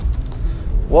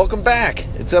Welcome back.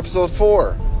 It's episode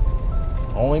 4.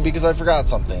 Only because I forgot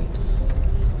something.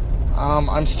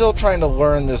 I'm still trying to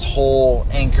learn this whole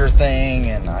Anchor thing,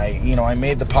 and I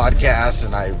made the podcast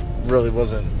and I really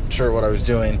wasn't sure what I was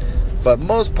doing. But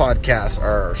most podcasts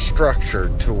are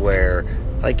structured to where,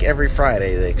 like, every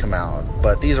Friday they come out.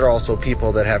 But these are also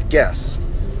people that have guests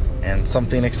and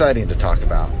something exciting to talk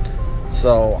about.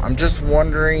 So I'm just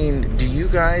wondering, do you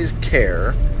guys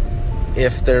care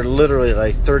if they're literally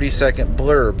like 30-second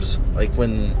blurbs, like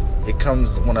when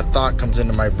a thought comes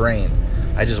into my brain,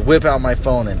 I just whip out my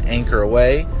phone and anchor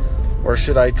away? Or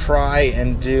should I try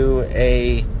and do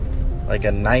a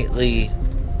nightly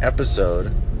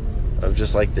episode of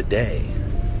just like the day?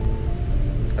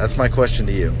 That's my question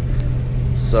to you.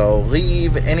 So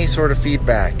leave any sort of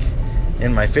feedback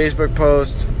in my Facebook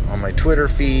post, on my Twitter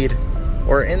feed,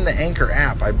 or in the Anchor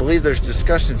app. I believe there's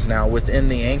discussions now within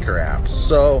the Anchor app.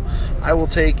 So I will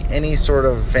take any sort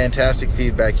of fantastic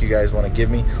feedback you guys want to give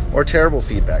me, or terrible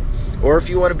feedback. Or if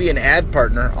you want to be an ad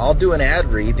partner, I'll do an ad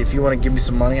read. If you want to give me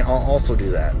some money, I'll also do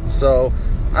that. So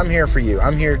I'm here for you.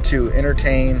 I'm here to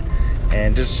entertain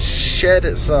and just shed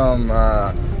some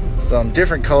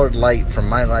different colored light from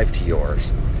my life to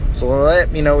yours. So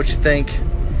let me know what you think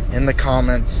in the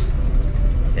comments,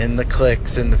 in the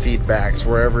clicks, in the feedbacks,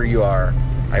 wherever you are.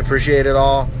 I appreciate it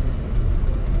all,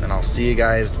 and I'll see you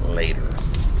guys later.